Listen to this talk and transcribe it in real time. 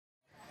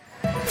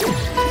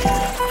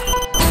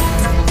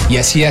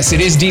Yes, yes,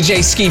 it is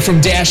DJ Ski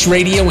from Dash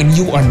Radio, and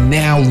you are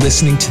now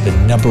listening to the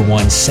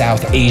 #1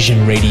 South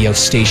Asian radio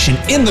station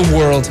in the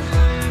world.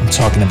 I'm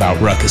talking about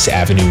Ruckus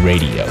Avenue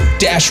Radio,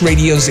 Dash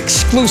Radio's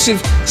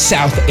exclusive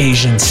South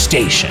Asian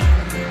station.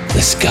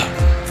 Let's go.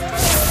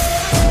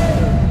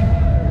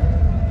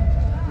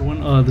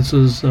 Everyone, this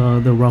is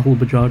the Rahul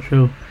Bajaj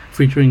show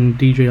featuring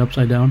DJ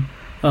Upside Down.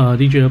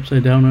 DJ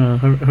Upside Down,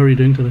 how are you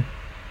doing today?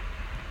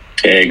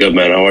 Hey, good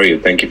man. How are you?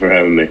 Thank you for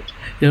having me.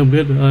 Yeah, I'm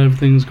good.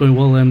 Everything's going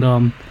well,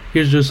 and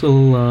here's just a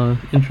little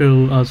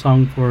intro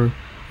song for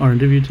our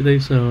interview today.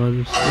 So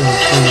just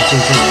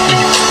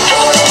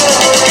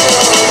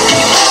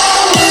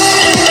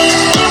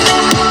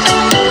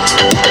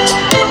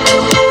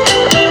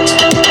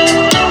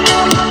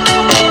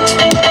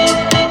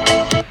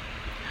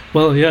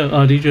well, yeah,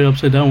 DJ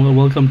Upside Down. Well,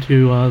 welcome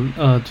to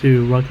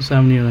Ruckus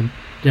Avenue and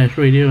Dash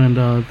Radio,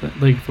 and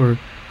thank you for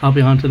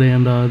hopping on today.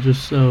 And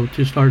just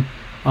to start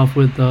off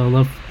with,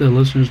 love the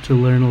listeners to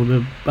learn a little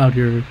bit about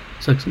your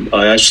section.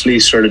 I actually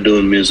started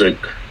doing music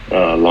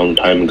a long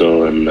time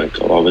ago, and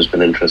like I've always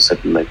been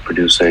interested in like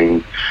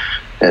producing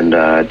and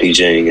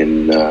DJing,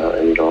 and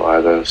you know,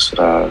 I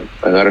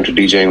got into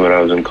DJing when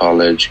I was in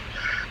college,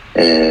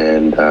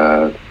 and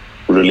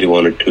really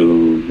wanted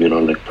to, you know,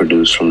 like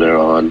produce from there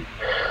on.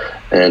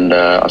 And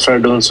I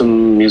started doing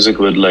some music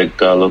with like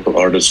local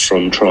artists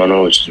from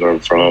Toronto, which is where I'm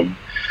from.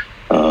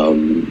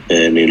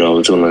 And you know, I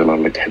was doing like a lot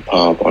of like hip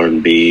hop,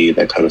 R&B,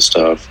 that kind of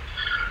stuff.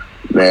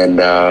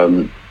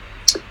 And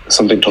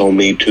something told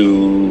me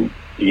to,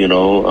 you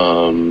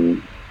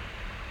know,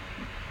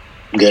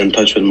 get in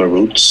touch with my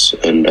roots,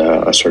 and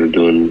I started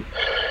doing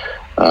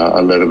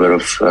a little bit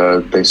of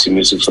desi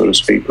music, so to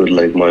speak, with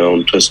like my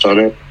own twist on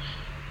it.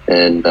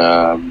 And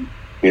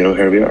you know,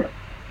 here we are.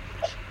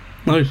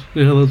 Nice,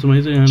 yeah, that's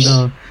amazing.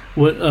 And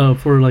what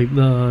for like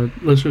the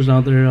listeners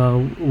out there,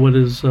 what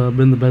has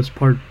been the best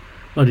part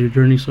of your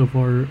journey so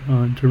far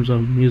in terms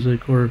of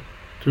music, or in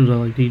terms of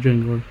like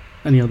DJing, or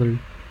any other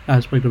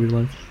aspect of your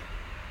life?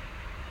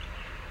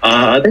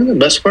 I think the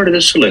best part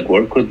is to like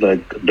work with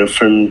like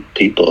different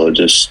people,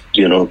 just,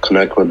 you know,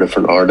 connect with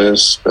different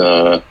artists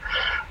on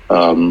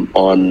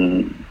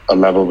a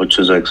level which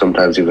is like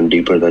sometimes even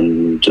deeper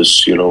than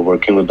just, you know,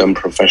 working with them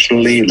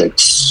professionally. Like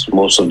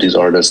most of these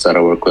artists that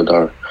I work with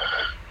are,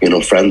 you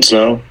know, friends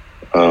now,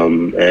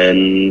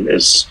 and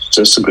it's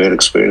just a great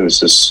experience.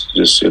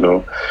 Just you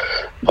know,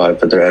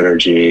 vibe with their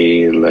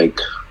energy, and like,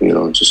 you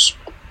know, just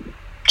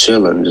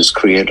chill and just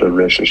create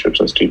relationships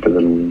that's deeper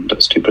than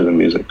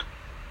music.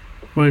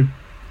 Right.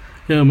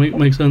 Yeah,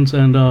 makes sense.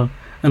 And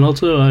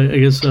also, I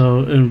guess,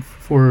 and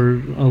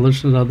for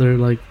listeners out there,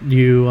 like, do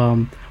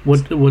you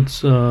what's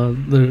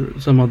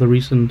some of the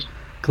recent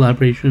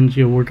collaborations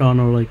you worked on,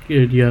 or like,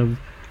 do you have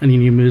any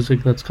new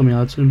music that's coming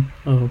out soon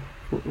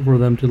for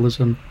them to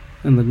listen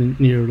in the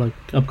near like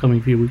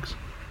upcoming few weeks?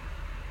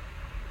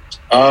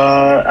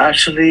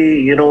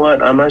 Actually, you know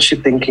what? I'm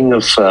actually thinking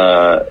of.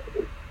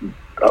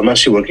 I'm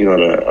actually working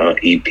on a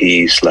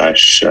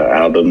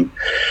EP/album.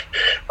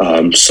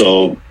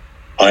 So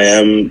I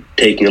am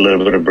taking a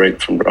little bit of break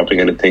from dropping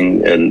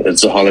anything, and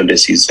it's the holiday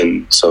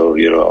season, so,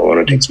 you know, I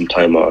want to take some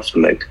time off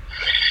and like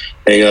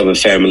hang out with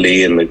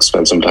family and like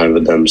spend some time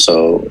with them.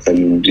 So,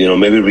 and, you know,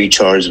 maybe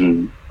recharge,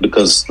 and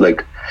because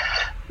like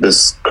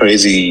this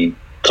crazy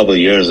couple of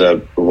years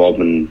that we've all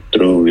been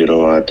through, you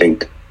know, I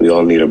think we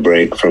all need a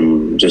break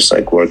from just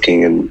like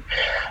working and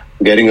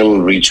getting a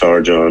little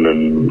recharge on,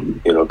 and,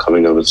 you know,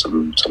 coming up with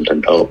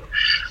something dope.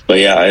 But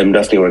yeah, I am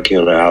definitely working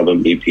on an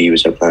album EP,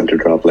 which I plan to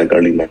drop like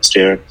early next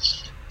year.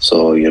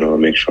 So, you know,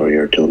 make sure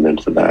you're tuned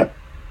into that.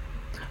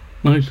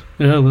 Nice.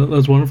 Yeah,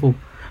 that's wonderful.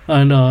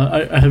 And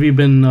have you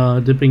been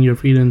dipping your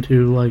feet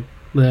into like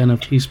the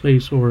NFT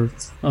space or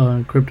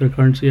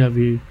cryptocurrency? Have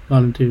you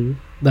gone into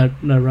that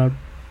route?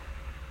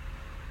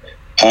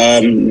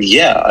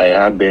 Yeah, I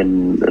have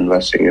been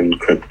investing in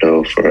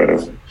crypto for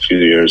a few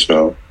years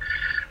now.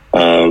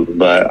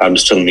 But I'm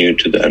still new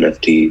to the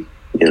NFT,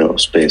 you know,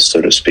 space, so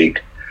to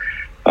speak.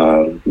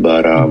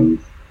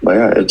 But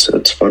yeah,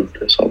 it's fun.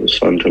 It's always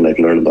fun to like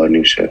learn about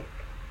new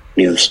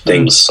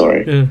things.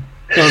 Sorry. Yeah.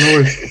 No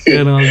worries.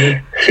 Yeah, no,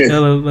 good. Yeah,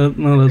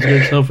 that's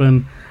good stuff.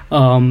 And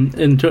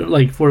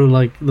like for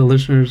like the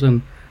listeners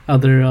and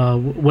other,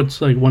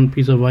 what's like one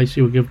piece of advice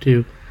you would give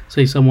to,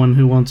 say, someone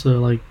who wants to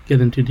like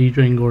get into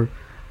DJing, or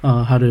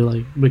how to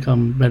like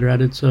become better at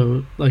it?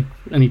 So like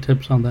any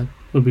tips on that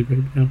would be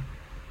great. Yeah.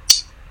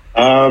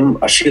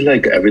 I feel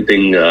like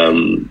everything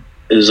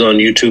is on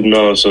YouTube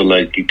now, so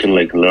like you can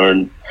like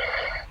learn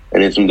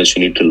anything that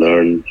you need to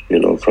learn, you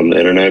know, from the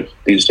internet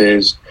these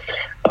days.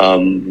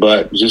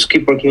 But just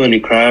keep working on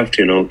your craft,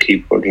 you know,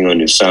 keep working on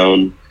your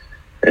sound,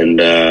 and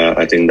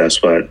I think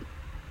that's what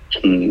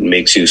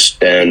makes you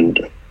stand,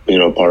 you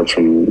know, apart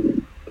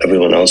from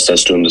everyone else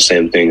that's doing the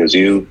same thing as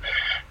you.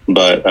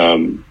 But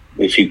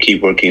if you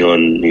keep working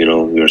on, you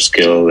know, your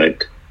skill,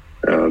 like,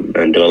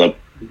 and develop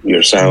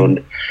your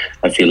sound,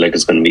 I feel like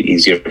it's going to be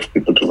easier for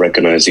people to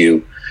recognize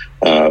you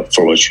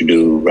for what you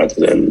do, rather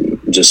than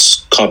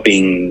just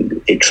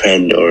copying a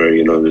trend, or,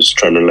 you know, just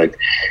trying to like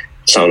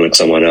sound like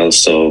someone else.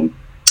 So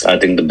I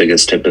think the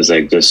biggest tip is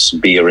like just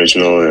be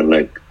original, and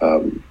like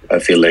I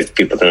feel like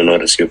people are gonna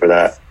notice you for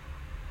that.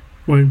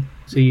 Right.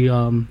 See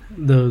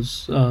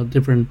those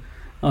different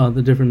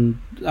the different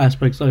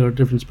aspects or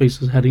different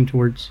spaces heading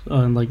towards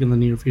like in the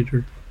near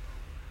future.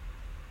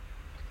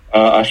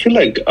 I feel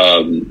like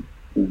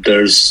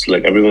there's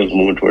like everyone's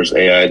moving towards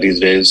AI these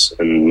days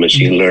and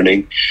machine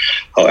learning.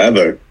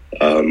 However,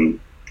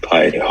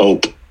 I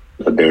hope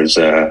that there's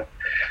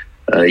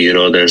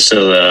there's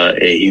still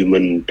a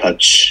human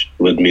touch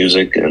with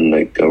music, and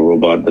like a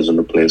robot doesn't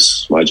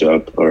replace my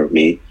job or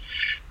me.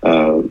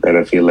 And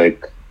I feel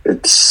like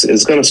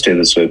it's gonna stay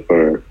this way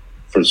for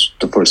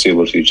the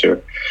foreseeable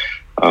future,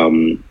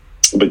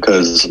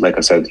 because, like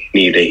I said, you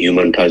need a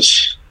human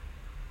touch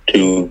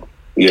to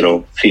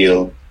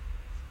feel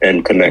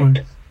and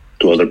connect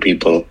to other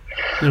people.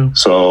 Yeah.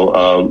 So,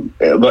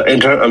 but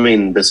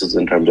this is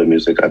in terms of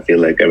music. I feel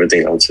like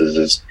everything else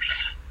is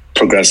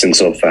progressing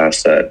so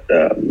fast that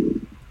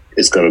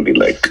it's gonna be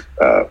like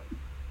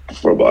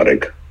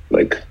robotic,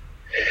 like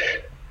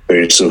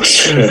very soon.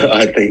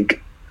 I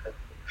think.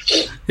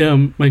 Yeah,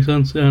 makes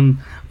sense. And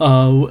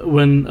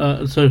when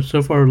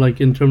so far, like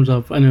in terms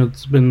of, I know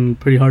it's been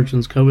pretty hard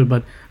since COVID,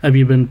 but have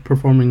you been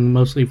performing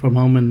mostly from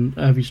home, and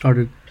have you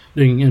started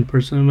doing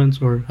in-person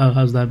events, or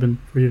how's that been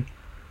for you?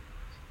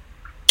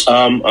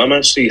 I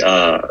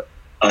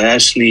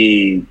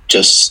actually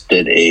just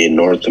did a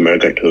North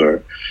America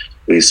tour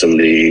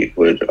recently.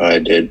 I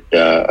did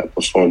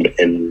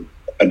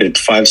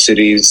 5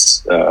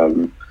 cities,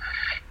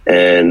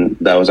 and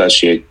that was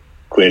actually a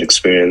great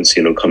experience.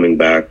 Coming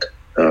back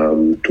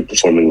to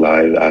performing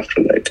live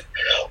after like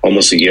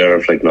almost a year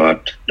of like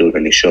not doing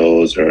any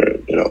shows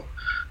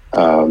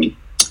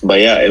but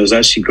yeah, it was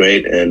actually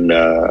great, and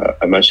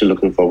I'm actually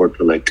looking forward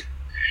to like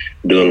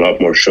doing a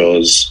lot more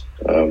shows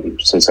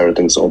since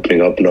everything's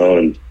opening up now,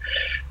 and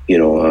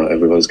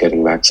everyone's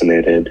getting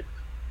vaccinated.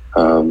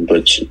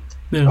 But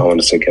I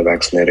want to say get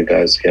vaccinated,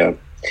 guys. Yeah.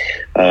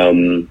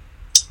 But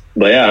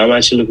yeah, I'm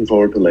actually looking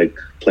forward to like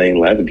playing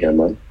live again,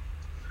 man.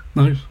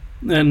 Nice.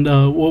 And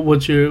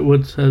what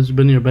has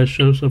been your best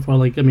show so far?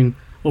 Like, I mean,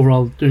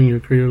 overall during your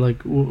career,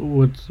 like,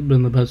 what's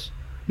been the best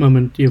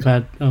moment you've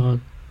had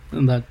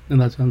in that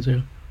sense?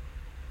 Yeah.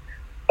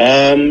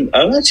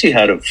 I've actually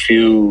had a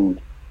few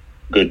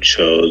good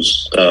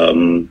shows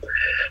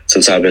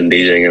since I've been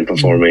DJing and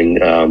performing.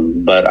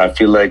 But I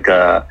feel like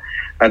I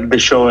did the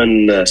show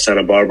in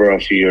Santa Barbara a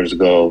few years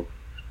ago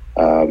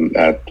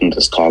at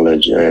this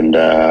college, and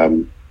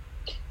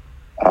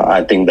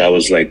I think that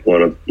was like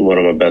one of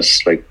my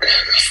best like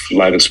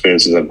live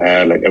experiences I've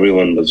had. Like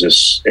everyone was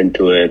just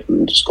into it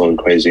and just going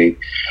crazy.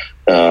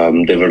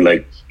 They were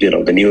like,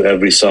 they knew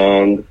every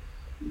song.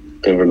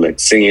 They were like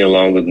singing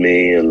along with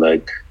me, and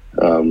like,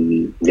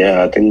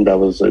 I think that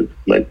was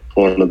like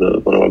one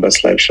of my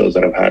best live shows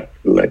that I've had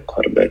like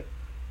quite a bit.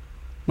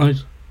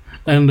 Nice.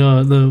 And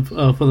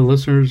for the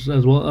listeners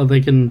as well, they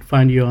can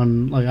find you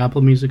on like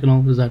Apple Music and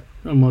all. Is that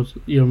most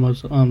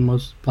on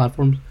most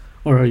platforms,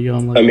 or are you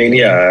on like? I mean,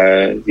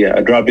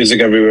 I drop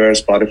music everywhere: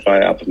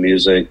 Spotify, Apple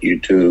Music,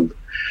 YouTube,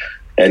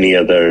 any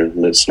other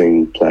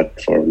listening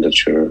platform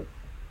that you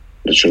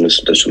listen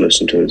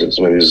to. This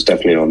is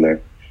definitely on there.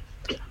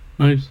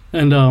 Nice.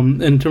 And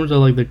in terms of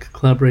like the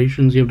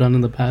collaborations you've done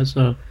in the past,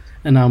 and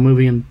now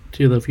moving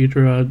into the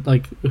future,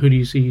 like who do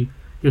you see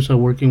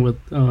yourself working with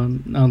now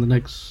in the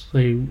next,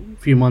 say,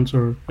 few months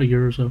or a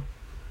year or so?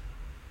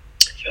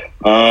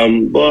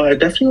 Well, I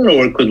definitely want to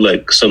work with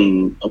like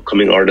some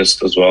upcoming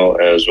artists as well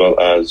as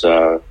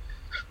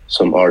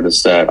some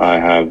artists that I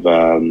have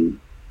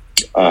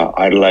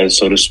idolized,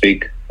 so to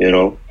speak.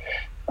 I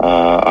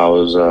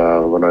was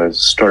when I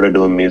started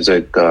doing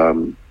music.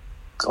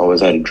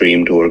 Always had a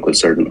dream to work with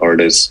certain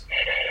artists.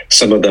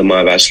 Some of them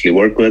I've actually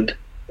worked with,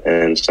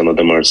 and some of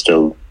them are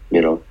still,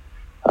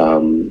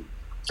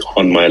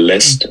 on my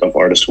list of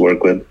artists to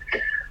work with.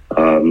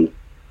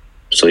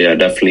 So yeah,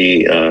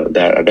 definitely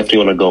that. I definitely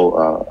want to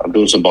go. I'm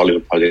doing some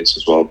Bollywood projects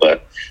as well,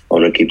 but I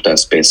want to keep that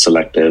space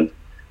selective,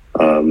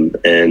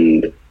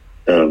 and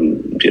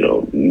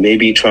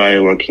maybe try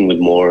working with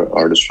more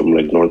artists from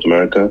like North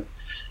America,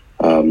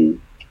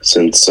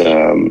 since.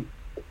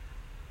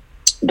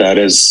 That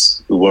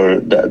is where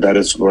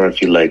I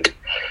feel like,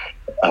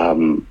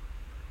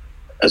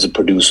 as a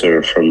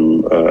producer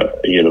from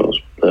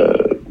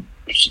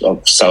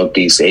of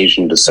Southeast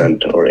Asian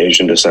descent or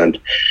Asian descent,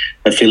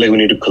 I feel like we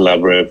need to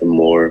collaborate with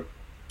more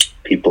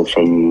people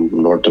from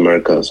North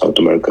America, South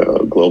America,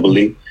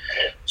 globally,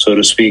 so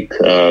to speak,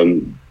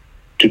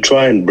 to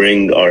try and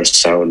bring our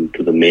sound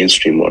to the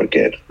mainstream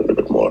market a little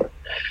bit more.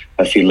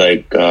 I feel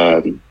like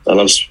I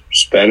love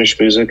Spanish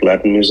music,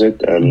 Latin music,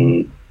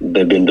 and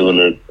they've been doing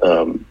it.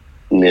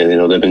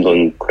 They've been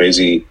going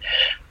crazy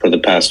for the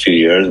past few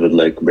years with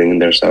like bringing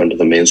their sound to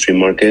the mainstream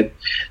market,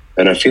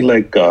 and I feel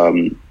like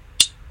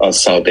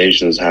us South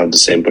Asians have the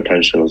same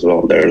potential as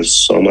well. There's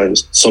so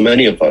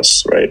many of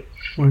us, right?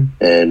 Mm.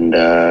 And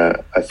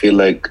I feel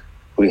like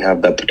we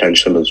have that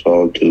potential as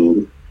well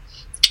to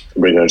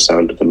bring our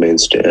sound to the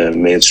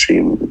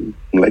mainstream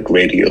like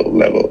radio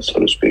level, so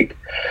to speak.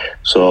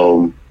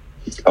 So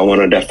I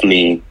want to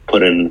definitely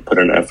put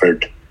an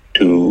effort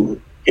to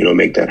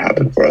make that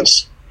happen for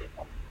us.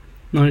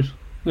 Nice.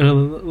 Yeah,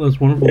 that's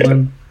wonderful.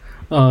 Yeah.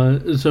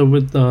 And so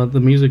with the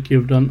music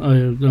you've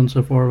done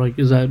so far, like,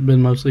 has that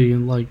been mostly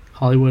in like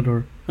Hollywood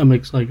or a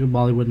mix like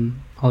Bollywood and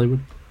Hollywood?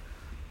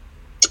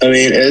 I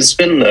mean, it's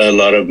been a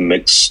lot of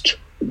mixed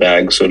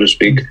bag, so to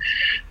speak.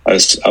 I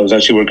was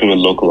actually working with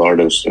local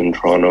artists in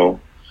Toronto,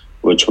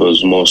 which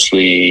was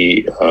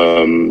mostly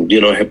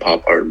hip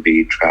hop,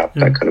 R&B, trap,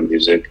 that kind of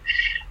music,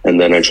 and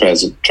then I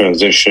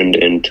transitioned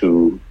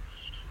into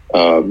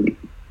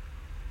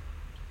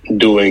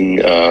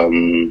doing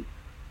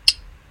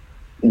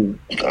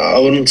I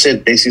wouldn't say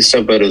desi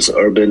stuff, but it was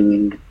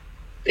urban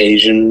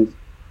Asian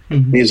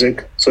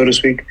music, so to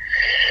speak.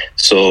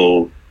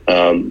 So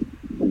I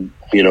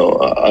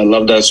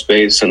love that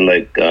space, and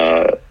I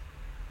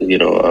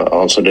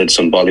also did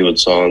some Bollywood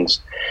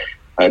songs.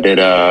 I did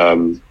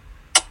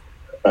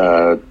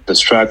this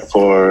track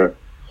for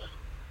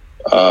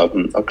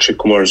Akshay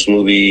Kumar's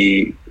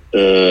movie.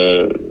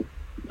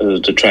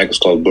 The track is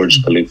called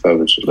Burj Khalifa,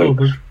 which is like,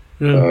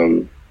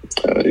 that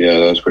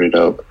was pretty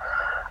dope.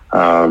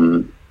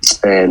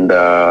 And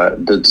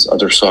this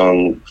other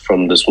song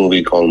from this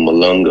movie called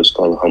Malang is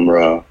called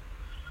Hamra,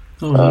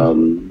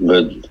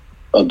 with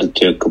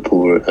Aditya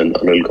Kapoor and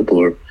Anil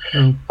Kapoor.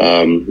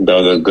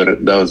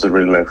 That was a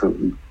really nice,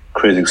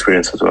 crazy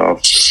experience as well.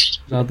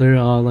 Out there,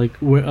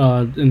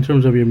 in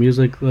terms of your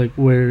music, like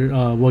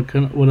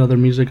what other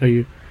music are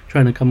you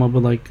trying to come up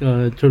with, like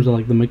in terms of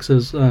like the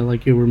mixes,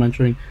 like you were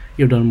mentioning,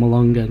 you've done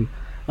Malang and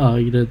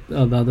you did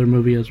the other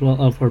movie as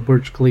well for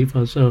Burj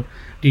Khalifa. So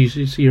do you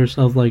see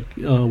yourself like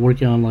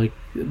working on like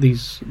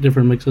these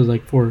different mixes,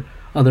 like for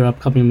other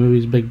upcoming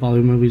movies, big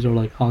Bollywood movies or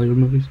like Hollywood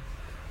movies?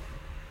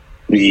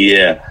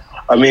 Yeah,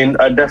 I mean,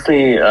 I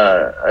definitely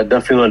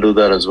want to do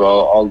that as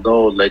well.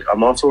 Although, like,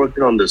 I'm also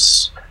working on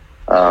this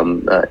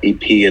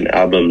EP and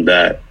album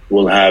that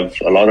will have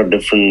a lot of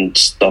different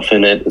stuff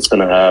in it. It's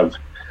gonna have,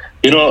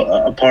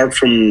 apart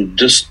from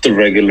just the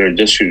regular,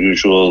 just your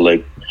usual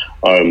like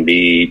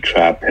R&B,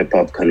 trap, hip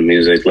hop kind of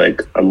music.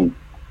 Like, I'm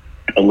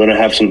gonna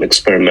have some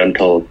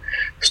experimental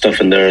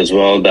stuff in there as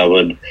well that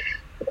would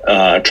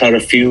try to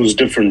fuse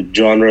different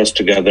genres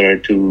together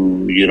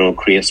to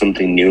create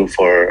something new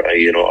for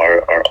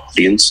our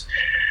audience.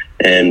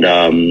 And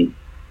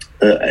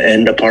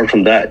apart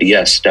from that,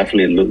 yes,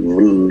 definitely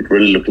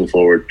really looking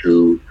forward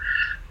to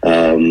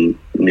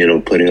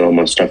putting all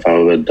my stuff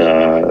out with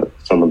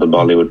some of the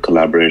Bollywood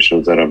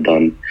collaborations that I've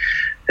done,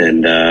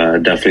 and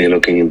definitely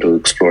looking into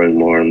exploring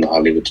more in the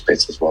Hollywood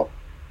space as well.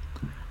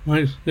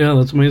 Nice. Yeah,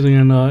 that's amazing.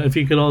 And if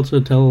you could also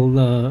tell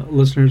the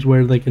listeners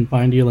where they can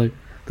find you, like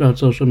throughout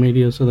social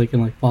media, so they can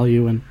like follow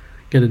you and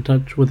get in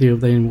touch with you if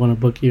they want to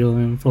book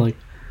you for like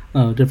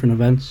different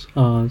events.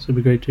 So it'd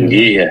be great to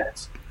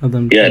have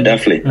them. Yeah,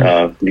 definitely.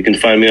 You can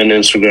find me on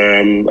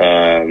Instagram,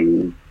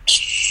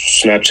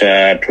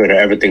 Snapchat, Twitter.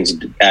 Everything's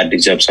at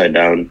DJ Upside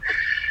Down.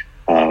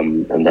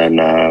 And then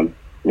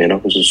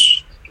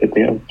just hit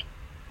me up.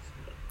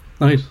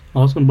 Nice,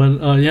 awesome. But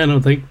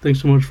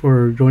thanks so much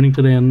for joining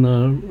today, and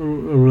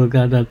we're really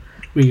glad that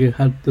we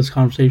had this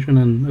conversation,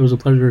 and it was a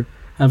pleasure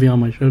having you on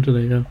my show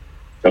today. Yeah.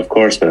 Of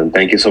course, man.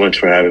 Thank you so much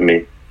for having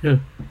me. Yeah,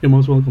 you're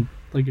most welcome.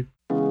 Thank you.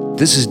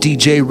 This is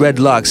DJ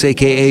Redlocks,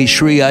 aka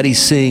Shri Adi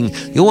Singh.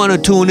 You want to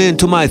tune in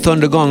to my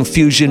Thundergong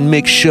Fusion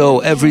Mix Show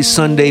every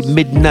Sunday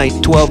midnight,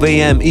 12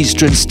 a.m.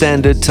 Eastern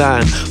Standard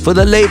Time for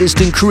the latest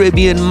in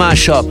Caribbean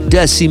mashup,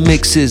 Desi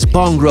mixes,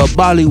 Bhangra,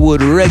 Bollywood,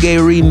 reggae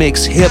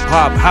remix,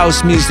 hip-hop,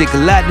 house music,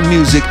 Latin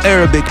music,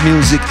 Arabic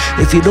music.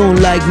 If you don't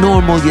like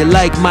normal, you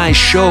like my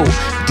show.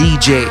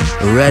 DJ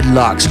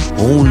Redlocks,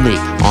 only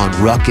on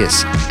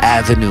Ruckus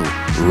Avenue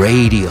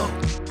Radio.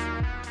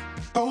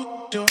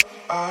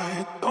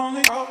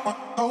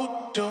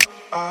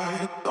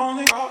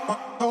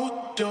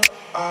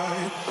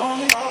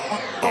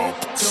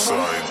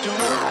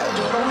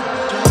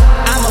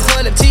 I'ma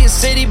pull up to your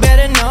city,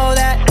 better know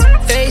that.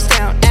 Face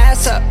down,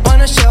 ass up,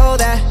 wanna show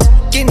that.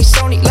 Give me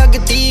Sony, look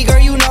at the girl,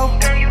 you know.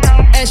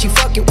 And she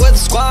fucking with a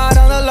squad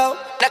on the low.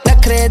 Na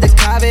kre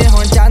dikhave,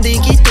 hon chandi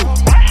ki tu.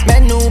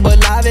 Mainu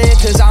bulave,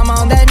 cause I'm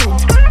on that new.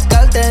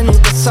 Galte nu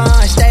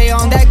the stay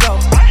on that go.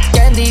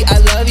 Candy, I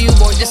love you,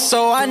 boy, just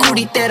so I know.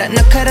 Kudi tera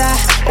nakara,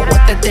 or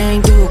what that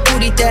thing do.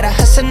 Kudi tera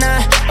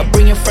hasana, or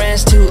bring your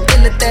friends too.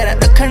 Dil tera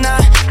rakhna,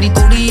 ni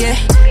kudi hai.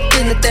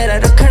 Dil tera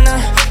rakhna,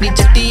 ni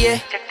jatti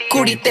hai.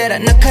 Kudi tera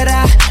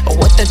nakara, or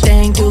what that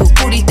thing do.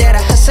 Kudi tera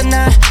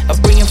hasana, or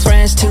bring your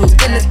friends too.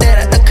 Dil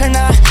tera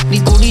rakhna, ni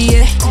kudi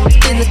hai.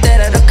 Dil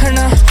tera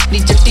rakhna, ni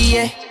jatti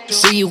hai.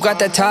 See you got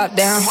that top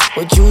down,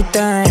 what you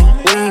think?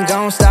 We ain't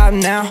gon' stop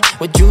now,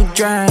 what you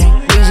drink?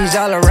 Breezy's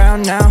all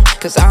around now,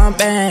 cause I'm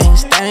bang.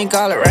 Stank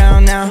all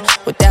around now,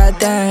 with that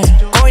thing.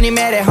 Koi nahi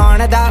mere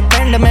haana da,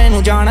 pind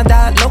mainu jana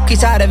da. Loki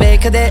sare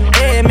vekhde,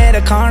 eh mera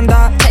khan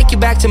da. Take you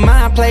back to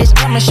my place,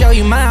 I'ma show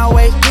you my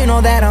way. You know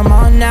that I'm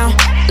on now,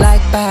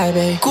 like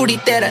baby. Kudi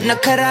tera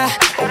nakhara,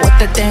 or what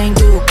the thing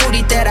do.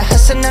 Kudi tera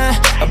hasana,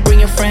 or bring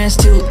your friends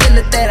too.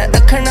 Dil tera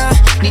rakhna,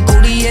 ni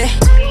kudi hai.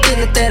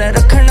 Dil tera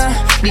rakhna,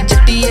 ni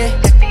jatti hai.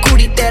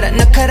 Kudi tera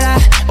nakara,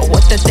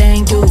 what the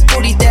thing do?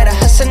 Booty tera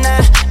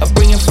hasana,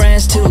 bring your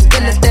friends too.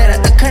 Dil tera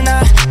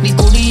rakhna, nee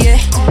booty ye.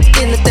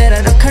 Dil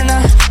tera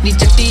rakhna, nee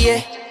chatti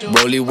ye.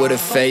 Rollie with a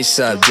face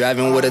up,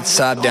 driving with a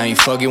top down. You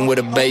fucking with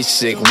a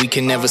basic, we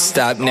can never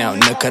stop now.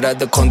 Nakara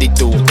the kondi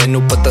tu,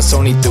 tenu pata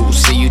soni tu.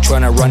 See you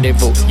tryna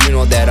rendezvous, you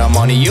know that I'm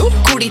on to you.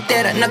 Kudi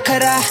tera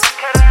nakara.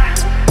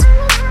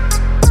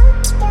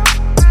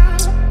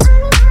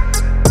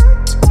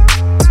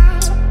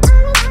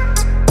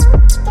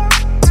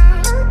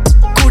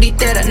 Kudi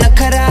tera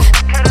nakara.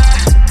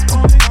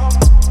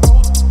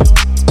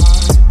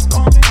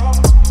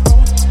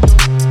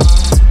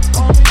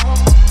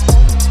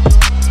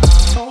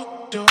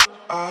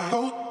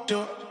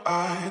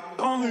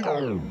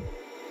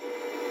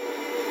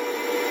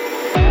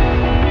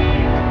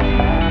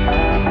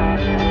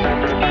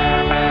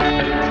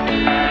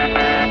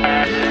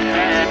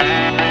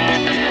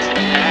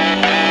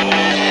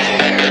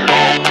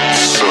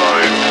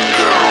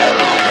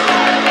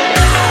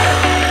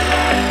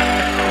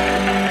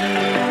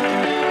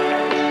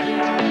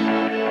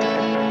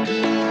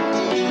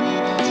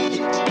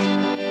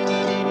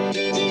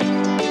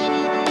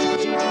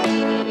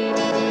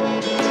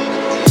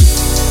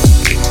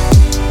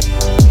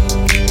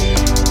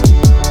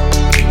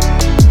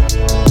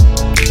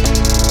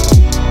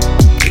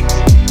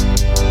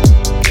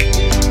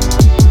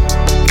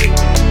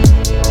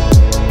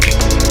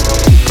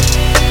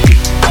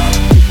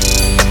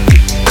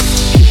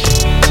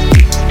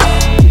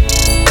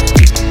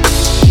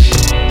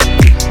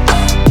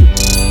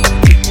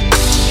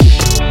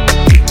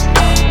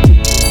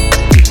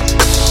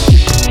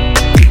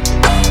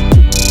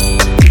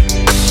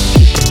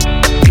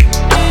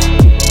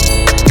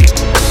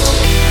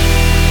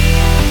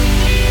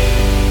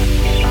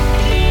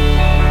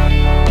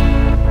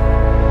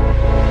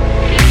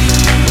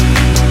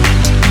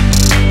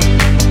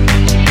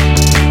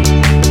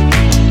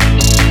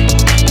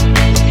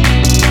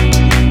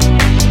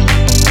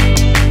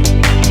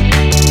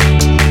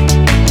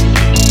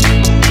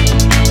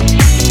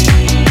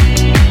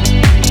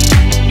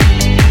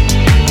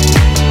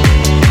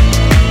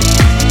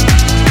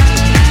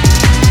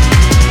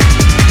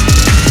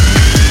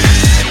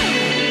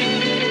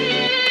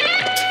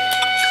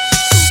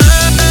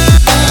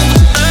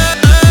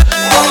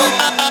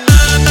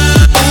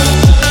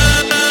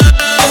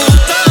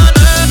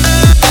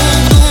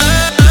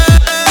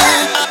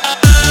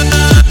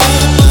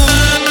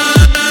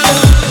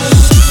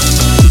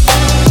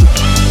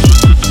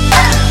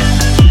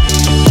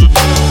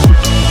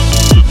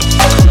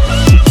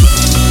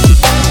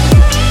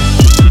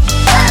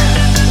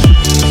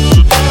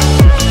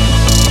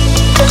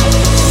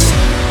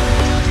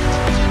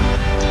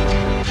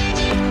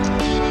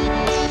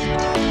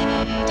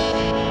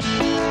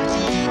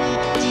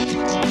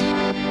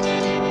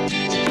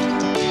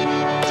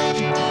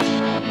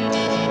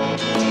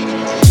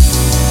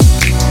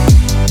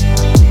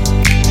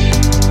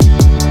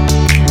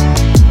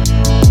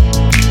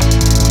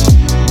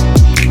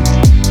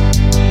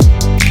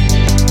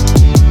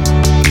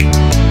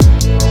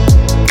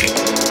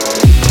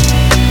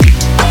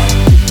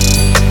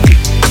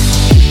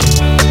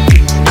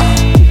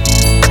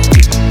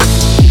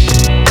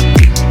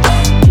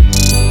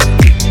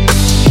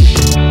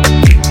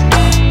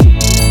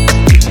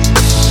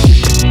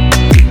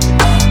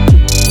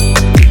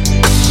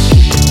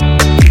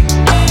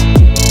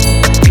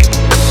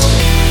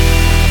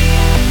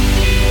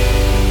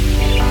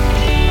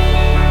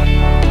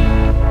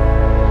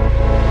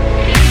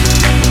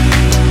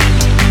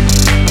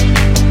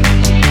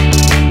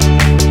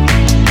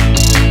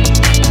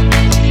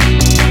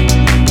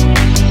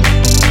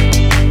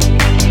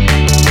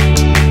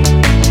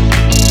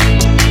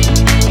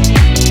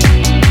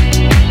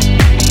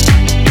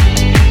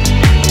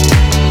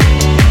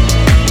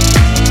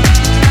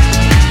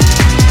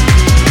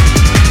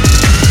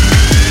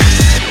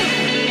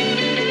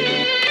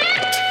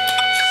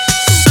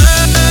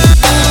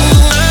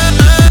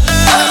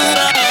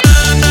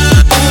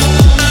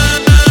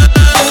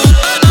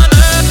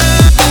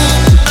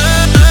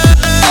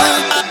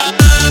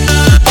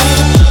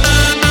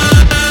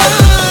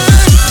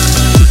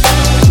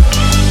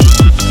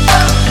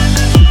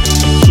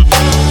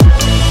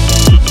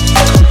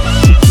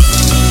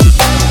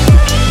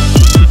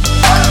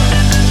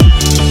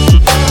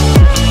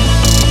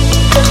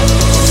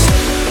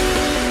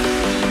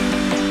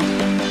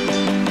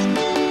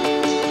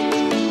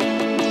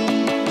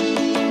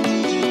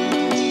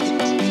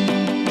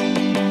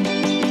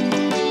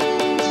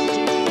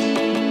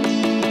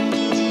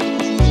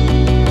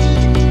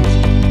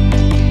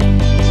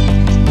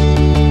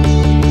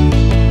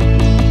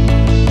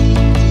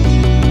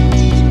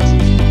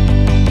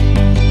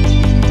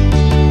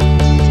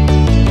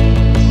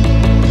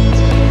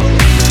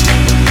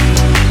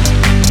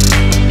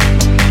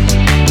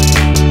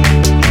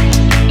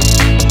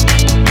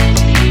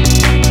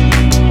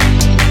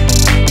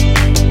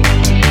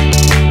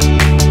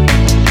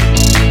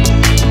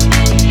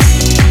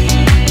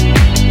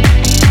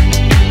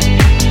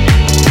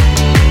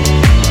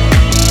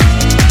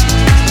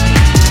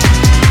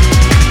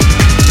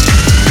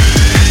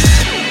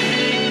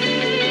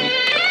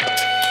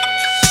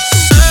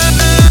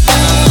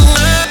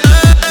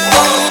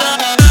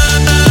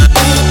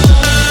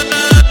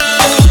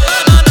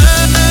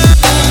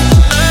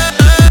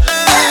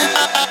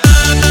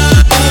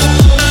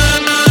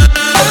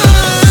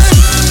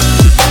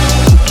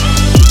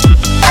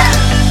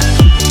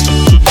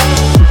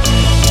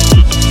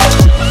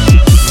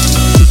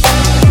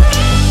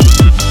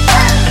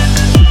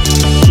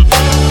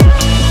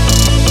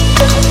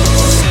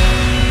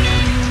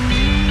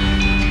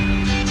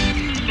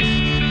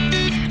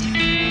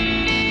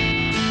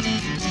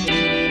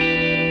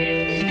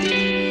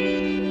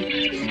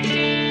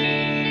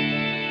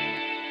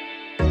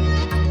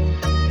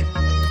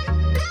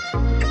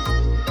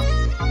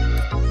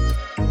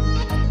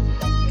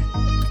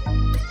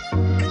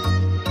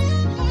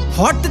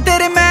 Hot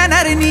तेरे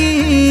manner नी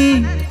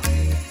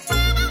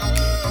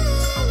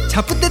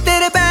छपते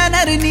तेरे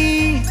banner नी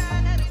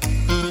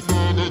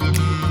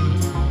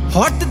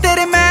hot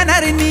तेरे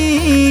manner नी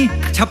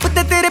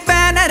छपते तेरे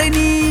banner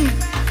नी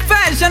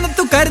fashion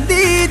तू कर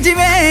दी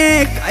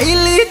जिवें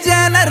Kylie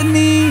Jenner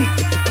नी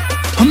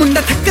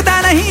मुंडा थकदा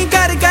नहीं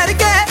कर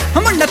करके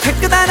मुंडा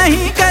थकदा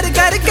नहीं कर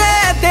करके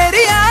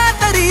तेरी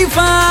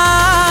तारीफा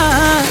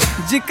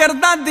जिक्र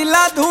दा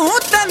दिला दूं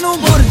तेनू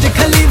बुर्ज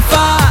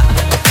खलीफा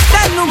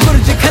तेनू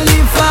बुर्ज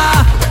खलीफा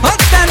ओ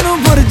तेनू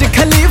बुर्ज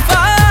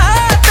खलीफा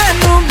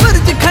तेनू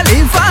बुर्ज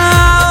खलीफा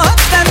ओ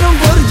तेनू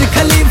बुर्ज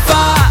खलीफा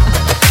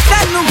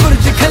तेनू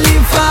बुर्ज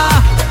खलीफा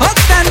ओ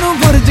तेनू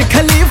बुर्ज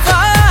खलीफा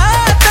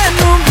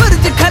तेनू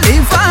बुर्ज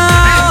खलीफा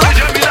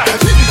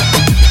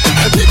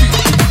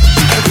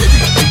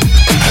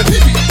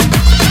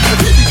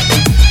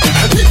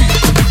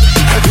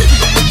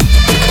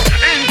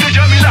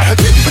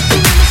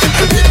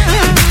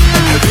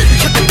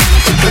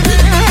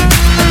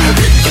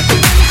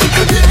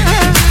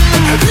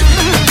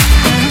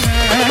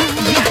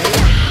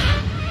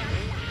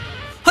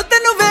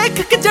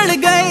चढ़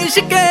गए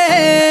इश्के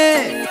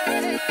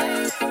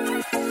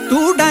तू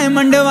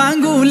डायमंड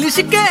वांगू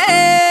लिशके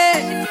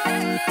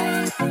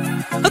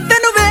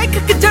तेनू वेख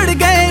के चढ़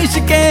गए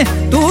इश्के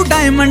तू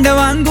डायमंड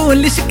वांगू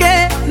लिशके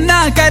ना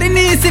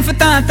करनी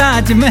सिफतां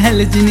ताज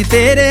महल जिनी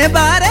तेरे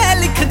बारे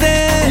लिख दे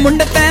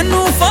मुंड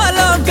तेनू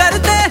फॉलो कर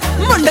दे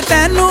मुंड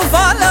तेनू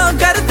फॉलो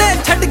कर दे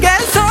छड़ गए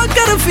सो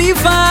कर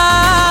फीफा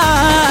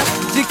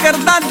जिक्र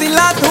दा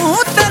दिला दूं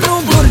तेनू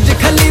बुर्ज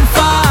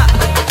खलीफा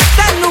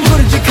तेनू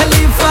बुर्ज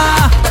खलीफा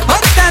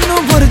और तेनू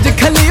बुर्ज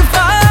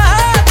खलीफा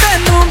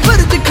तेनू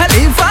बुर्ज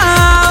खलीफा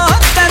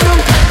तेनू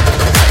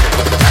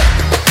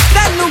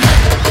तेनू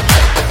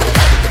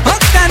और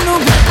तेनू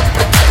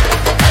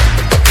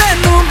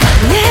तेनू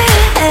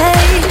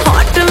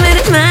हॉट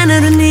मेरे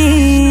मैनर नी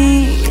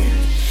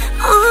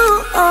ओ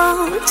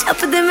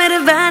छप दे मेरे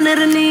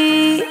बैनर नी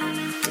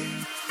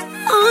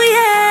ओ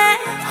ये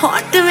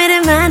हॉट मेरे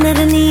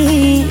मैनर नी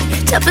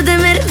छप दे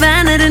मेरे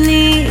बैनर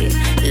नी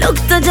लोग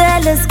तो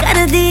जेलस कर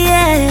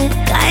दिए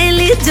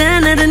काइली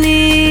जेनर नी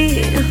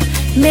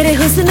मेरे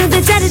हुस्न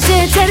दे चर्चे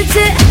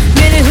चर्चे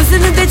मेरे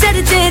हुस्न दे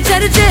चर्चे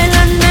चर्चे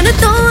लंदन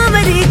तो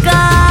अमेरिका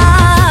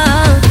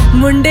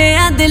मुंडे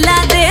आ दिला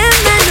दे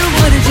मैनू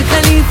बुर्ज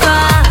खलीफा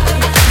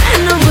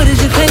मैनू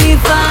बुर्ज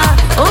खलीफा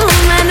ओ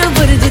मैनू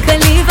बुर्ज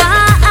खलीफा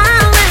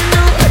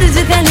मैनू बुर्ज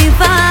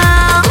खलीफा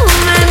ओ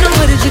मैनू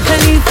बुर्ज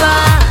खलीफा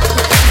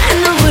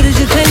मैनू बुर्ज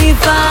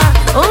खलीफा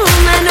ओ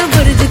मैनू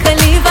बुर्ज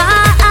खलीफा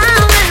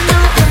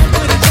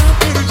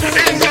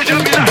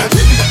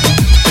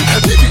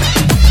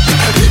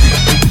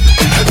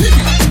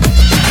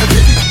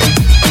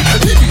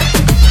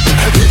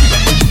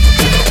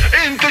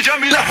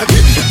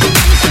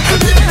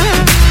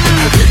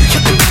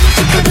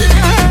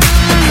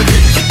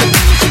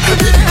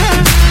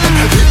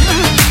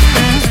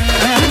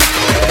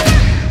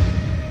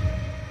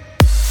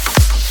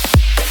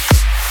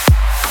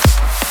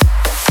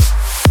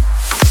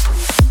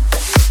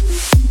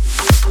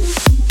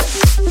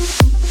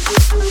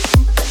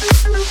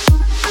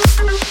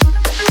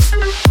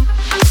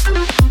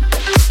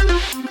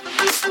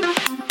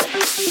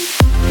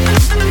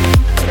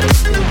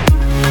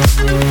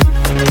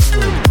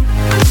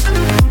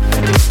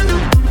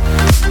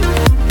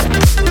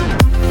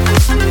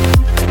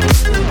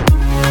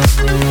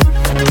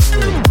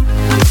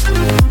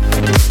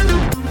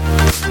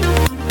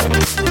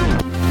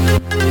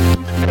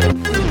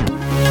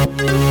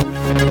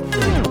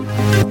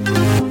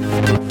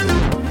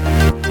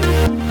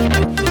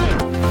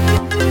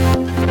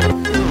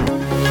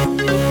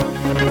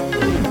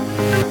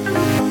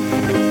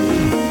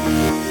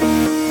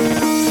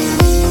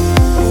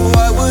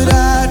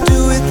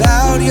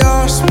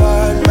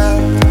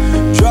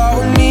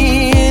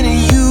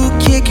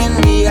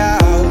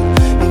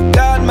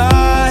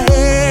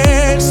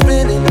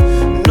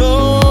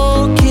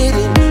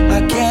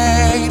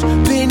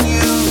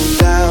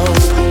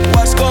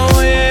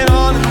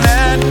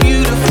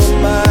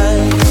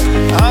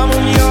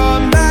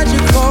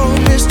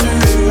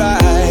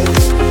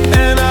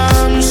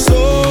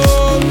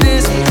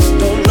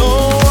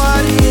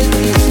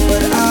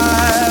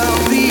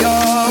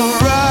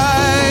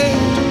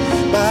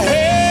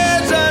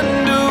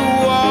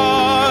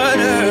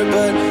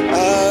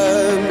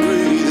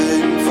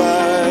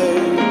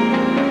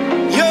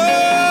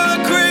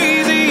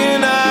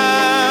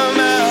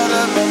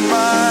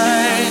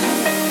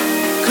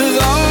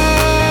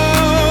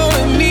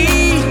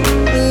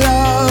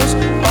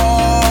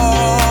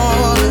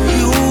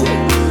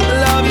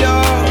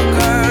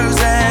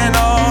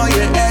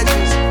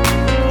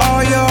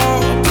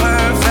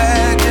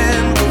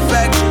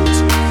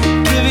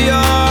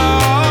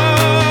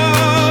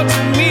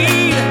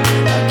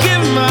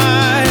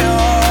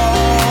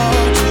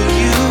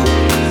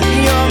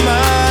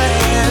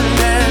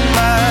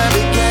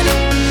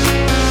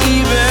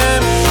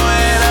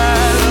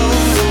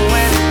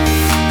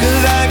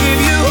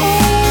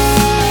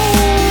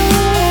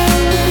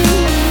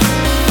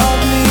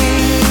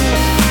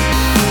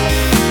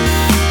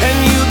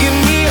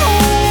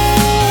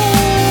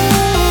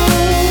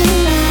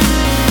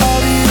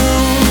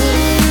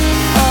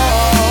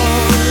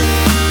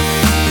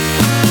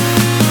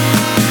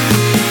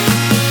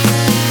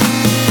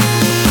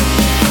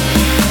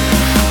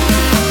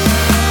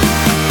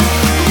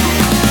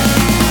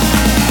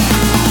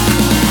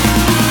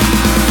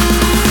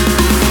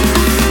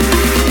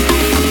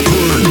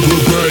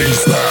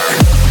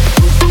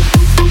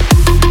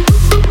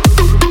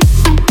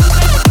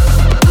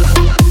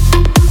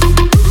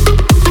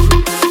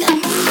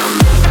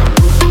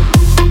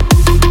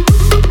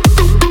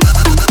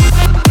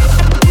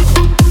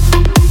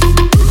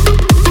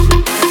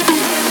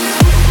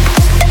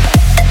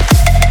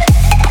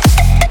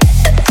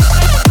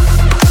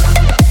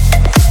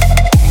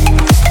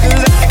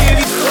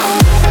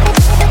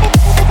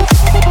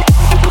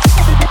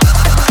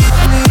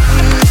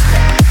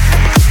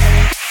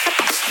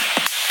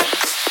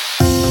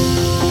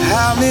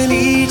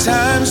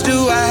times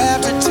do I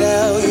have to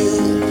tell you?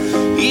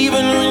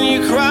 Even when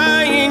you're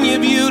crying, you're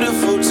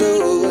beautiful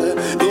too.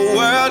 The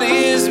world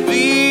is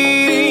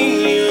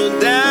beating you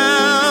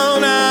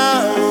down.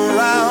 I'm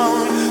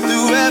around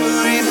through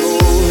every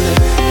mood.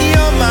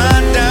 You're my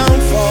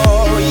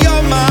downfall,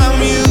 you're my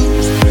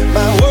muse,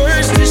 my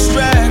worst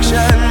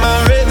distraction, my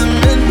rhythm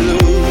and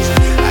blues.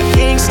 I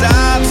can't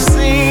stop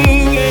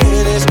singing,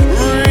 it's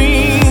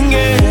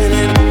ringing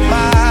in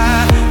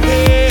my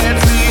head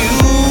for you.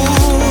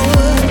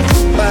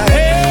 My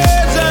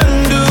head's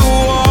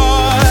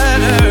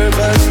underwater,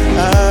 but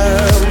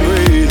I'm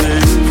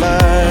breathing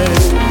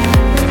fine.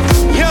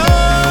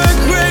 You're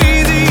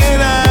crazy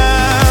and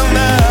I'm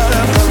out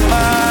of my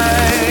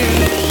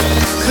mind.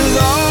 'Cause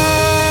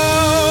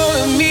all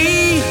of me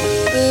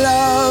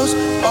loves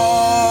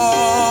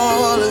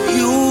all of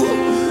you.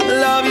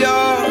 Love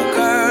your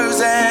curves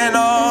and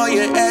all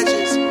your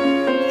edges,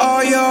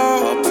 all your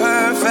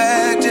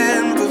perfect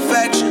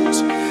imperfections.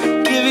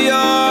 Give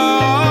your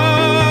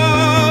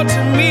all to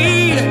me,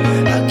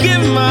 I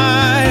give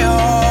my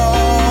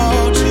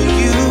all to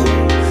you.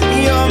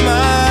 You're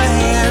my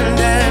end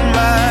and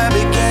my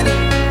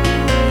beginning.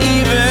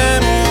 Even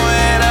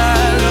when I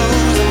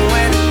lose, I'm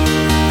winning.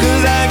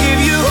 'Cause I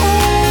give you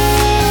all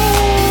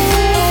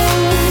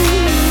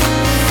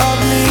of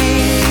me,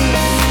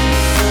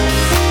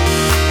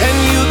 and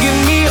you give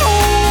me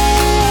all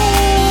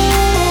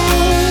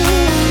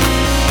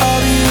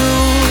of you.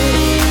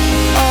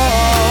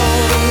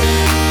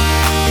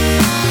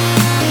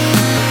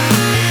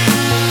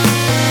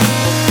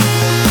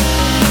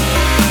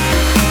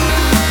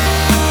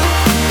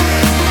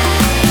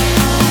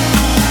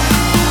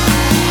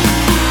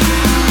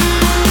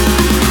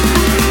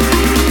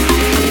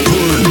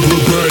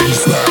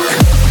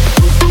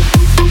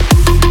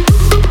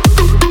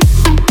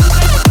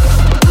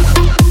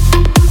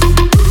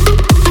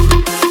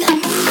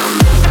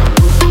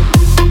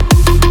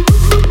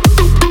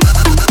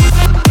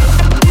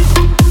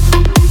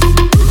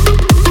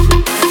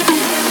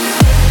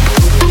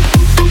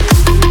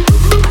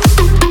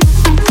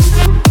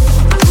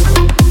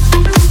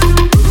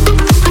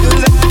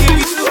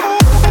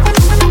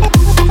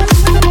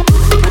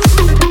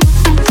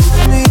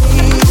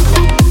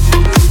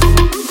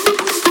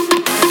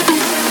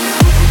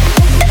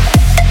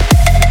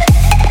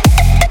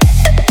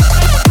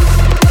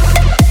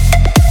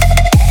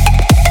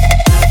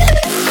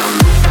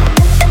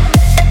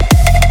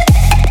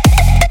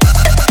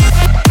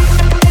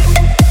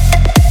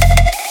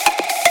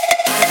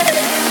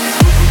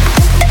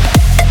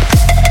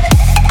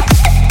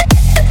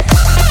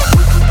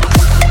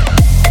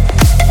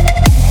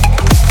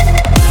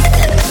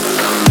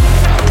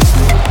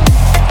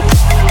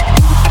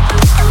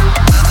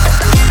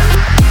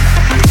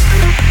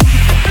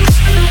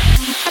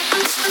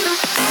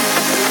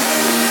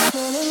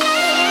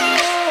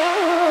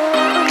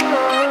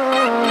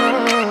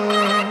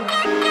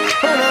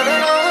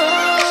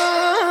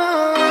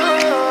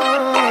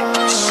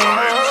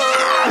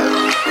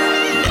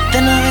 ਤੇ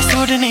ਨਵੇਂ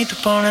suit ਨਹੀਂ ਤੂੰ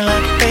ਪਾਉਣ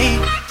ਲੱਗ ਪਈ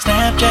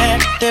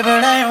Snapchat ਤੇ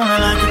ਬੜਾ ਆਉਣ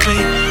ਲੱਗ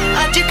ਪਈ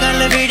ਅੱਜ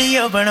ਕੱਲ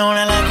ਵੀਡੀਓ ਬਣਾਉਣ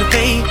ਲੱਗ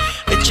ਪਈ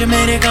ਵਿੱਚ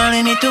ਮੇਰੇ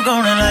ਗਾਣੇ ਨਹੀਂ ਤੂੰ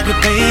ਗਾਉਣ ਲੱਗ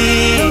ਪਈ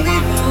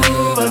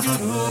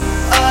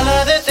All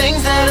of the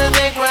things that I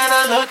think when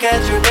I look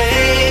at you,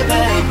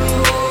 baby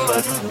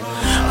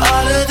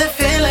All of the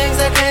feelings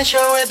I can't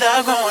show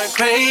without going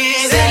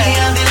crazy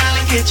ਸਹੇਲੀਆਂ ਦੇ ਨਾਲ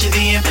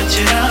ਖਿੱਚਦੀਆਂ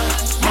ਪਿਕਚਰਾਂ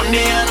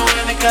ਮੁੰਡਿਆਂ ਨੂੰ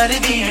ਐਵੇਂ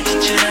ਕਰਦੀਆਂ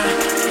ਟੀਚਰਾਂ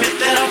ਮੈਂ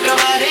ਤੇਰਾ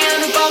ਕਵਾਰਿਆਂ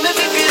ਨੂੰ ਪਾਵੇਂ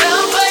ਫਿਕਰਾਂ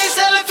ਪਾਈ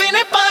ਸੈਲਫੀ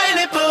ਨੇ ਪਾਏ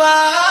ਨੇ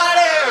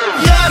ਪਵਾੜੇ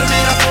ਯਾਰ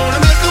ਮੇਰਾ ਫੋਨ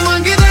ਮੈਂ ਤੂੰ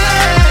ਮੰਗਦਾ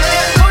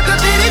ਫੋਟੋ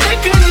ਤੇਰੀ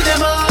ਦੇਖਣੀ ਦੇ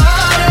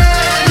ਮਾਰੇ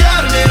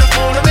ਯਾਰ ਮੇਰਾ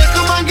ਫੋਨ ਮੈਂ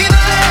ਤੂੰ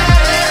ਮੰਗਦਾ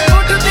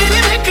ਫੋਟੋ ਤੇਰੀ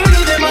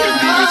ਦੇਖਣੀ ਦੇ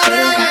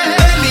ਮਾਰੇ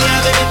ਪਹਿਲੀਆਂ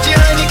ਦੇ ਵਿੱਚ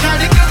ਆਈ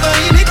ਖੜ ਕੇ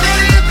ਪਾਈ ਨੀ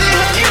ਤੇਰੇ ਉੱਤੇ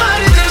ਹੱਥੀ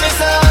ਮਾਰਦੇ ਨੇ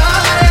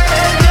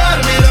ਸਾਰੇ ਯਾਰ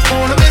ਮੇਰਾ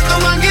ਫੋਨ ਮੈਂ ਤੂੰ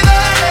ਮੰਗਦਾ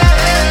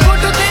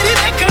ਫੋਟੋ ਤੇਰੀ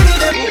ਦੇਖਣੀ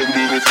ਦੇ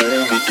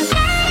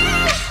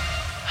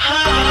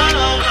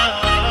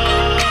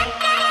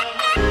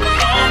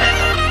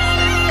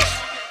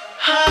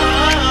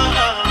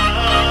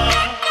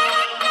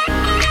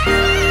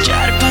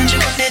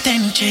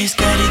ਚੇਸ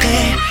ਕਰਦੇ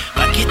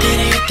ਬਾਕੀ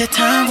ਤੇਰੇ ਉੱਤੇ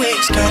ਥਾਂ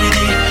ਵੇਸ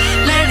ਕਰਦੇ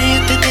ਲੈਣੇ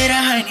ਉੱਤੇ ਤੇਰਾ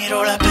ਹੈ ਨੀ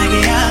ਰੋਲਾ ਪੈ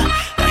ਗਿਆ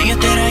ਤਾਈਓ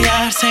ਤੇਰਾ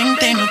ਯਾਰ ਸਿੰਘ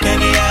ਤੈਨੂੰ ਕਹਿ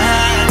ਗਿਆ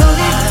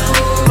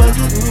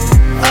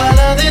All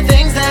of the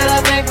things that I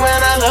think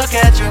when I look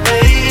at you,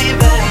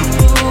 baby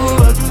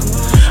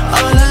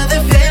All of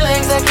the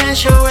feelings I can't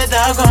show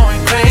without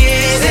going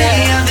crazy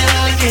ਸਹੇਲੀਆਂ ਦੇ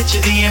ਨਾਲ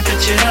ਖਿੱਚਦੀਆਂ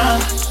ਪਿਕਚਰਾਂ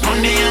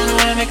ਮੁੰਡਿਆਂ ਨੂੰ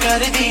ਐਵੇਂ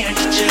ਕਰਦੀਆਂ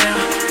ਟੀਚਰਾਂ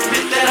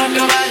ਮੈਂ ਤੇਰਾ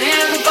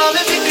ਕਵਾਰਿਆਂ ਨੂੰ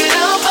ਪਾਵੇ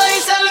ਫਿਕਰਾਂ ਪਾਈ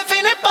ਸੈਲਫੀ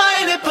ਨੇ ਪਾਏ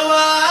ਨੇ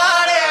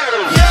ਪਵਾੜੇ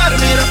ਯਾਰ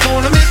ਮੇਰਾ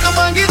ਫੋਨ ਮੈਂ ਤੂੰ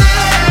ਮੰਗਦਾ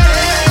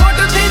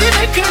ਫੋਟੋ ਤੇਰੀ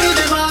ਦੇਖਣੀ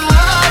ਦੇ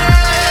ਮਾਰੇ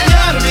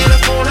ਯਾਰ ਮੇਰਾ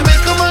ਫੋਨ ਮੈਂ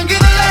ਤੂੰ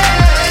ਮੰਗਦਾ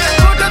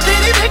ਫੋਟੋ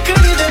ਤੇਰੀ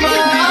ਦੇਖਣੀ ਦੇ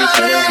ਮਾਰੇ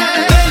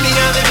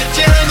ਪਹਿਲੀਆਂ ਦੇ ਵਿੱਚ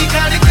ਨਹੀਂ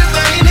ਖੜ ਕੇ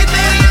ਪਾਈ ਨੀ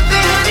ਤੇਰੇ ਉੱਤੇ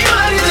ਹੱਥੀ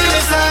ਮਾਰਦੇ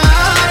ਨੇ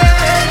ਸਾਰੇ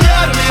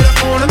ਯਾਰ ਮੇਰਾ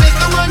ਫੋਨ ਮੈਂ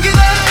ਤੂੰ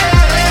ਮੰਗਦਾ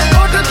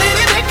ਫੋਟੋ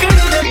ਤੇਰੀ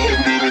ਦੇਖਣੀ ਦੇ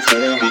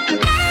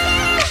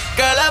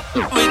Girl, up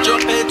with your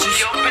bitches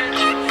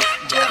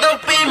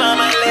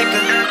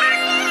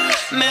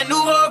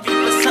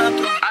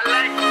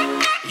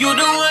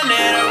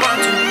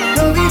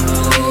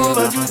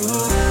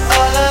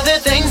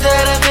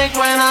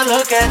I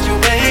look at you,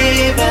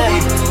 baby.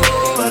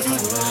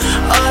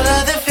 All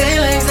of the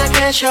feelings I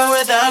can't show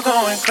without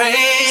going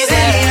crazy.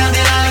 Sehliyan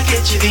de naal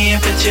khichdiyan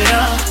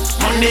picturean,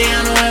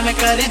 mundiyan nu ਐਵੇਂ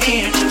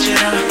ਕਰਦੀਆਂ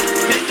ਟਿਚਰਾਂ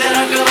ਵੇ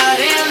ਤੇਰਾ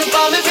ਗਵਾਰਿਆਂ ਨੂੰ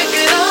ਪਾਵੇ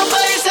ਫਿਕਰਾਂ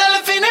ਪਾਈ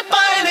ਸੈਲਫੀ ਨੇ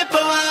ਪਾਏ ਨੇ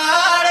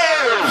ਪਵਾੜੇ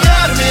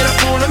ਯਾਰ ਮੇਰਾ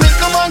ਫੋਨ ਮੇਰੇ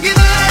ਕੋ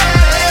ਮੰਗਦਾ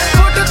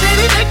ਫੋਟੋ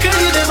ਤੇਰੀ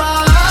ਦੇਖਣੀ ਦੇ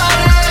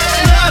ਮਾਰੇ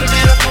ਯਾਰ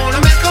ਮੇਰਾ ਫੋਨ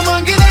ਮੇਰੇ ਕੋ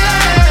ਮੰਗਦਾ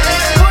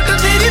ਫੋਟੋ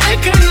ਤੇਰੀ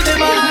ਦੇਖਣੀ ਦੇ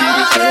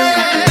ਮਾਰੇ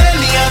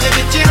ਦਿੱਲੀਆਂ ਦੇ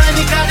ਵਿੱਚ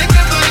ਹਾਨੀ ਕੱਢ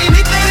ਕੇ ਕੋਈ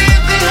ਨਹੀਂ ਤੇਰੇ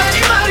ਤੇ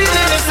ਹਾਨੀ ਮਾਰੀ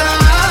ਦੇ ਨੇ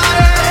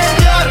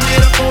ਸਾਰੇ ਯਾਰ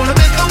ਮੇਰਾ ਫੋਨ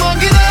ਮੇਰੇ ਕੋ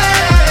ਮੰਗਦਾ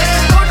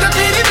ਫੋਟੋ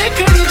ਤੇਰੀ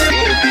ਦੇਖਣੀ ਦੇ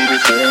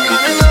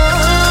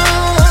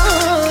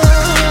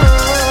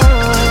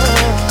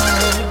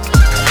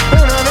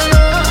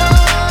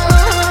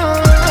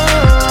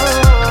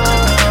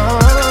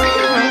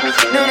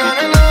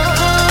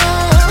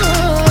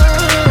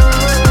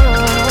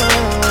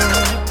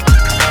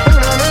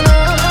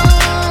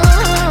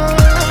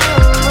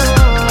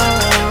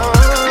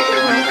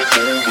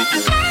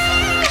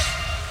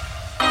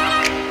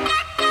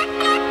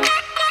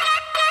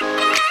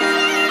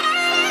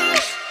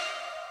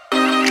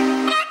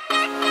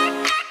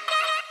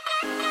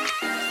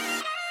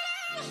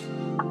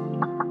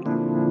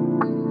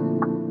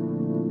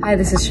Hi,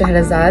 this is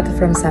Shahrazad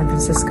from San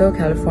Francisco,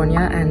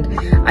 California, and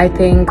I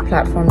think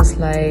platforms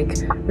like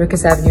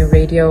Ruckus Avenue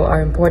Radio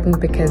are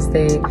important because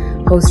they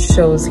host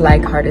shows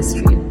like Hardest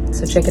Street.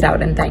 So check it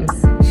out and thanks.